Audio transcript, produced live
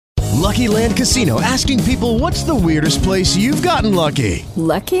Lucky Land Casino, asking people, what's the weirdest place you've gotten lucky?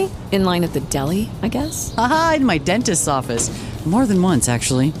 Lucky? In line at the deli, I guess? Aha, in my dentist's office. More than once,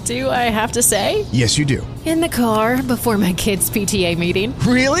 actually. Do I have to say? Yes, you do. In the car before my kids' PTA meeting.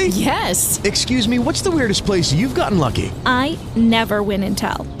 Really? Yes. Excuse me, what's the weirdest place you've gotten lucky? I never win and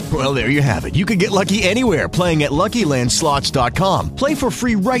tell. Well, there you have it. You can get lucky anywhere, playing at LuckyLandSlots.com. Play for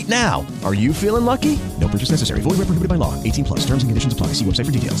free right now. Are you feeling lucky? No purchase necessary. Void where prohibited by law. 18 plus. Terms and conditions apply. See website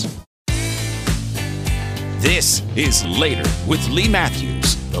for details. This is Later with Lee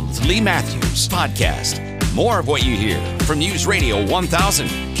Matthews, the Lee Matthews Podcast. More of what you hear from News Radio 1000,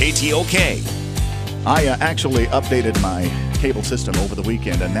 KTOK. I actually updated my cable system over the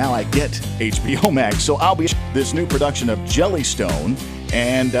weekend, and now I get HBO Max. So I'll be this new production of Jellystone,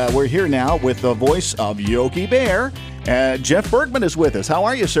 and we're here now with the voice of Yogi Bear. Jeff Bergman is with us. How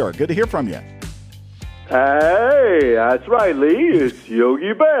are you, sir? Good to hear from you. Hey, that's right, Lee. It's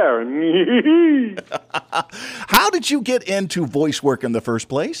Yogi Bear. How did you get into voice work in the first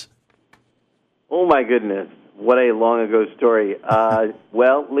place? Oh, my goodness. What a long ago story.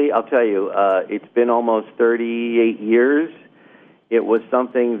 Well, Lee, I'll tell you, it's been almost 38 years. It was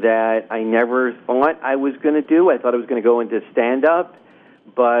something that I never thought I was going to do. I thought I was going to go into stand-up,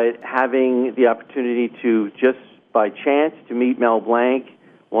 but having the opportunity to, just by chance, to meet Mel Blanc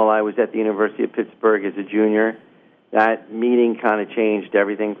while I was at the University of Pittsburgh as a junior, that meeting kind of changed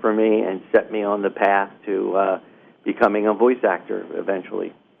everything for me and set me on the path to becoming a voice actor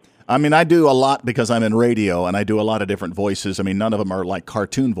eventually. I mean, I do a lot because I'm in radio, and I do a lot of different voices. I mean, none of them are like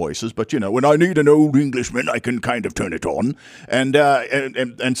cartoon voices, but, you know, when I need an old Englishman, I can kind of turn it on. And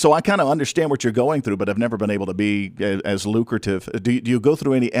so I kind of understand what you're going through, but I've never been able to be as lucrative. Do you go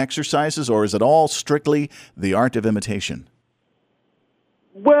through any exercises, or is it all strictly the art of imitation?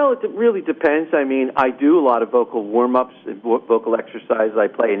 Well, it really depends. I mean, I do a lot of vocal warm-ups, vocal exercises. I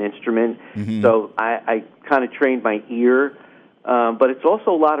play an instrument, so I kind of trained my ear. But it's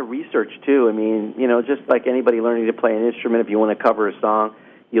also a lot of research, too. I mean, you know, just like anybody learning to play an instrument, if you want to cover a song,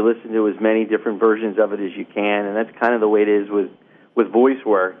 you listen to as many different versions of it as you can, and that's kind of the way it is with voice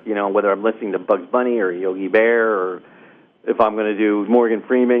work, you know, whether I'm listening to Bugs Bunny or Yogi Bear, or if I'm going to do Morgan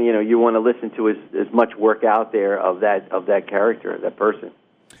Freeman, you know, you want to listen to as much work out there of that character, that person.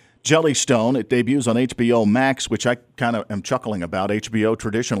 Jellystone, it debuts on HBO Max, which I kind of am chuckling about. HBO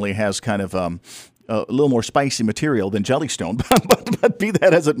traditionally has kind of a little more spicy material than Jellystone, but be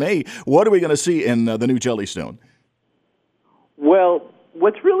that as it may, what are we going to see in the new Jellystone? Well,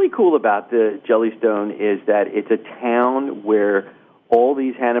 what's really cool about the Jellystone is that it's a town where all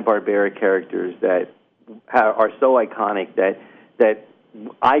these Hanna-Barbera characters that are so iconic that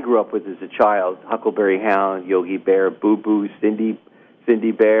I grew up with as a child, Huckleberry Hound, Yogi Bear, Boo Boo, Cindy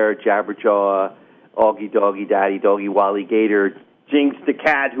Bear, Jabberjaw, Augie Doggy Daddy, Doggy Wally Gator, Jinx the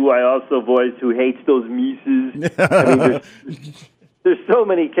cat, who I also voiced, who hates those Mises. I mean, there's so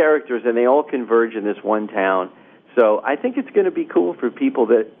many characters, and they all converge in this one town. So I think it's going to be cool for people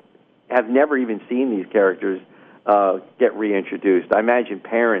that have never even seen these characters get reintroduced. I imagine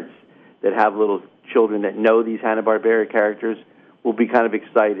parents that have little children that know these Hanna-Barbera characters will be kind of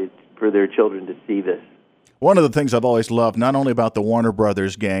excited for their children to see this. One of the things I've always loved, not only about the Warner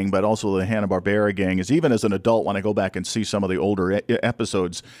Brothers gang, but also the Hanna-Barbera gang, is even as an adult, when I go back and see some of the older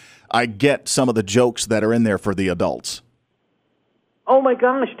episodes, I get some of the jokes that are in there for the adults. Oh, my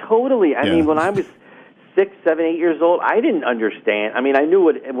gosh, totally. I mean, when I was 6, 7, 8 years old, I didn't understand. I mean, I knew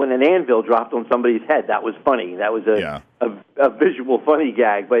when an anvil dropped on somebody's head, that was funny. That was a visual funny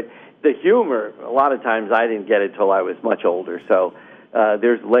gag. But the humor, a lot of times I didn't get it till I was much older. So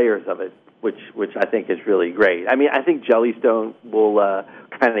there's layers of it, which I think is really great. I mean, I think Jellystone will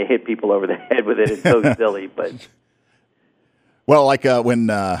kind of hit people over the head with it. It's so silly, but... Well, like when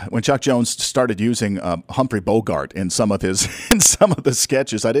Chuck Jones started using Humphrey Bogart in some of his the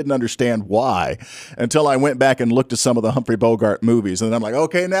sketches, I didn't understand why until I went back and looked at some of the Humphrey Bogart movies, and I'm like,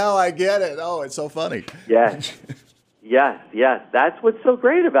 okay, now I get it. Oh, it's so funny. Yes. Yes. That's what's so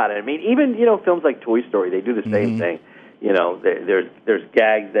great about it. I mean, even films like Toy Story, they do the same thing. You know, there's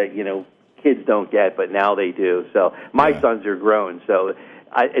gags that kids don't get, but now they do. So my sons are grown, so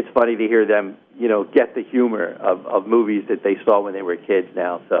it's funny to hear them, get the humor of movies that they saw when they were kids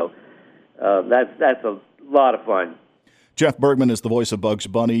now. So that's a lot of fun. Jeff Bergman is the voice of Bugs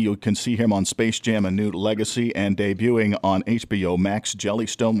Bunny. You can see him on Space Jam: A New Legacy, and debuting on HBO Max,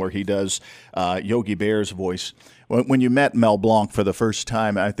 Jellystone, where he does Yogi Bear's voice. When you met Mel Blanc for the first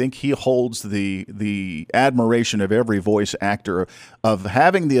time, I think he holds the admiration of every voice actor of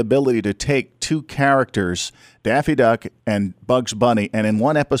having the ability to take two characters, Daffy Duck and Bugs Bunny, and in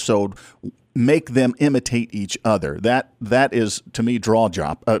one episode make them imitate each other. That is, to me,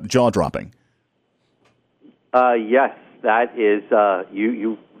 jaw-dropping. Yes, that is.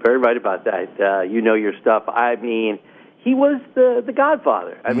 You very right about that. You know your stuff. I mean, he was the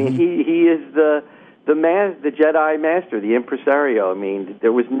Godfather. I mean, he is the Jedi Master, the impresario. I mean,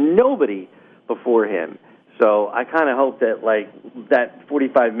 there was nobody before him. So I kind of hope that, like, that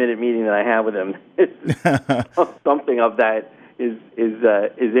 45-minute meeting that I have with him, something of that is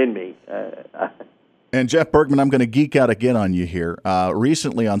in me. And Jeff Bergman, I'm going to geek out again on you here.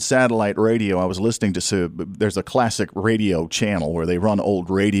 Recently on satellite radio, I was listening to, there's a classic radio channel where they run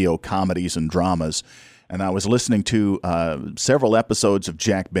old radio comedies and dramas. And I was listening to several episodes of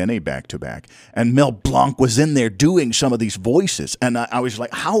Jack Benny back to back, and Mel Blanc was in there doing some of these voices, and I was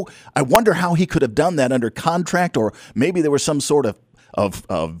like, I wonder how he could have done that under contract, or maybe there was some sort of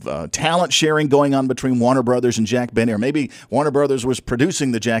talent sharing going on between Warner Brothers and Jack Benny, or maybe Warner Brothers was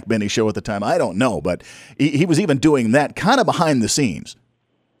producing the Jack Benny show at the time. I don't know, but he was even doing that kind of behind the scenes.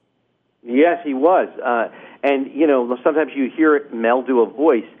 Yes, he was, and sometimes you hear Mel do a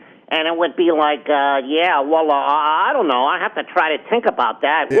voice. And it would be like, I don't know. I have to try to think about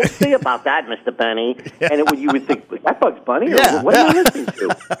that. We'll see about that, Mr. Benny. Yeah. And you would think, that Bugs Bunny? Yeah. What am I listening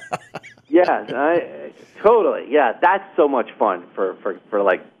to? Totally. Yeah, that's so much fun for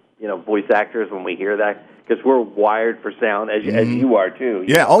voice actors when we hear that, because we're wired for sound, as you are, too.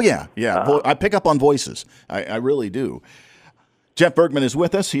 Yeah, oh, yeah. I pick up on voices. I really do. Jeff Bergman is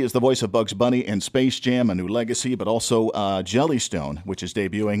with us. He is the voice of Bugs Bunny in Space Jam: A New Legacy, but also Jellystone, which is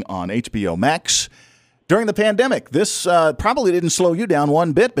debuting on HBO Max. During the pandemic, this probably didn't slow you down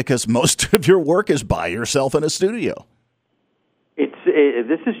one bit, because most of your work is by yourself in a studio.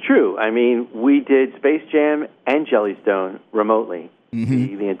 This is true. I mean, we did Space Jam and Jellystone remotely,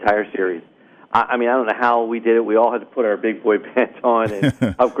 the entire series. I mean, I don't know how we did it. We all had to put our big boy pants on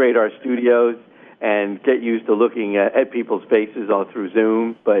and upgrade our studios and get used to looking at people's faces all through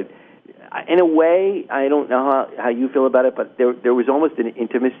Zoom. But in a way, I don't know how you feel about it, but there was almost an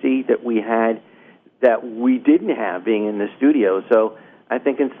intimacy that we had that we didn't have being in the studio. So I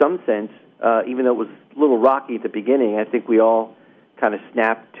think in some sense, even though it was a little rocky at the beginning, I think we all kind of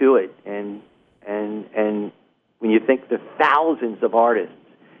snapped to it. And when you think the thousands of artists,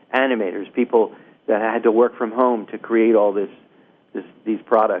 animators, people that had to work from home to create all these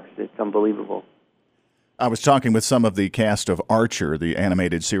products, it's unbelievable. I was talking with some of the cast of Archer, the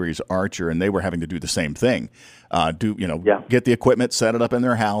animated series Archer, and they were having to do the same thing. Get the equipment, set it up in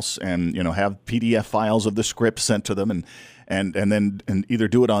their house, and have PDF files of the script sent to them, and then either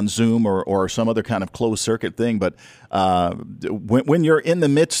do it on Zoom or some other kind of closed circuit thing. But when you're in the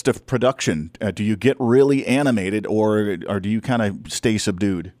midst of production, do you get really animated, or do you kind of stay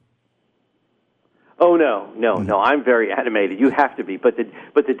subdued? Oh no! I'm very animated. You have to be, but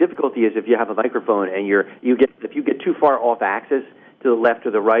the difficulty is if you have a microphone and if you get too far off axis to the left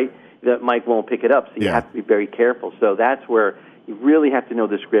or the right, the mic won't pick it up. So you have to be very careful. So that's where you really have to know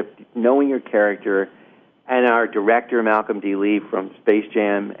the script, knowing your character, and our director Malcolm D. Lee from Space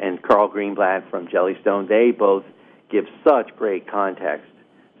Jam and Carl Greenblatt from Jellystone. They both give such great context.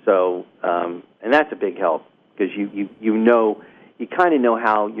 So and that's a big help, because you kind of know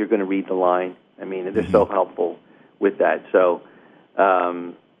how you're going to read the line. I mean, they're so helpful with that. So,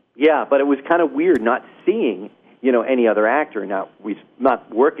 but it was kind of weird not seeing, any other actor,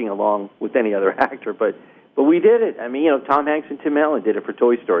 not working along with any other actor, but we did it. I mean, Tom Hanks and Tim Allen did it for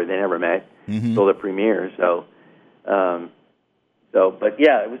Toy Story. They never met until the premiere. So, it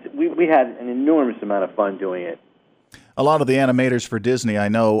was. We had an enormous amount of fun doing it. A lot of the animators for Disney, I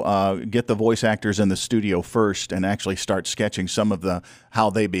know, get the voice actors in the studio first and actually start sketching some of how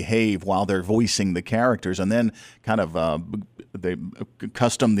they behave while they're voicing the characters, and then kind of they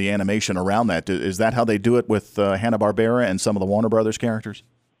custom the animation around that. Is that how they do it with Hanna-Barbera and some of the Warner Brothers characters?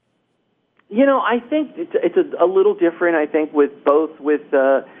 I think it's a little different. I think with Bugs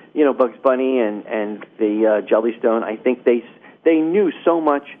Bunny and the Jellystone. I think they knew so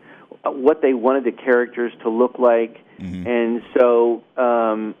much what they wanted the characters to look like. And so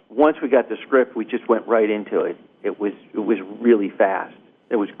once we got the script, we just went right into it. It was really fast.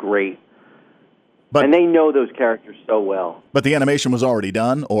 It was great. And they know those characters so well. But the animation was already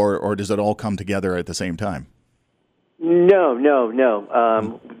done, or does it all come together at the same time? No.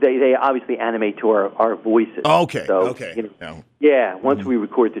 They obviously animate to our voices. Okay. So, okay. Once we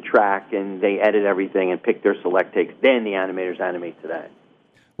record the track and they edit everything and pick their select takes, then the animators animate to that.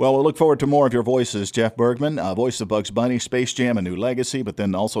 Well, we'll look forward to more of your voices, Jeff Bergman, voice of Bugs Bunny, Space Jam: A New Legacy, but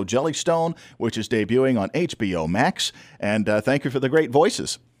then also Jellystone, which is debuting on HBO Max. And thank you for the great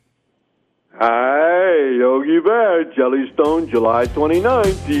voices. Hi, Yogi Bear, Jellystone, July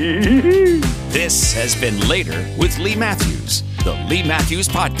 29th. This has been Later with Lee Matthews, the Lee Matthews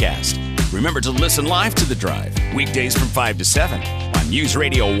Podcast. Remember to listen live to The Drive, weekdays from 5 to 7 on News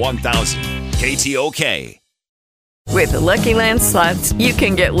Radio 1000, KTOK. With the Lucky Land Slots, you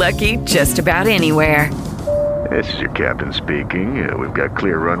can get lucky just about anywhere. This is your captain speaking. We've got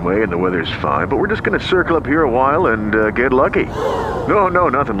clear runway and the weather's fine, but we're just going to circle up here a while and get lucky. No,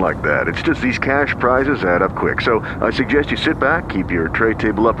 nothing like that. It's just these cash prizes add up quick. So I suggest you sit back, keep your tray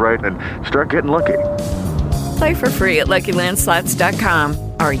table upright, and start getting lucky. Play for free at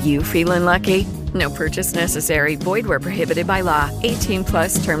LuckyLandSlots.com. Are you feeling lucky? No purchase necessary. Void where prohibited by law.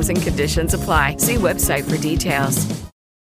 18+ terms and conditions apply. See website for details.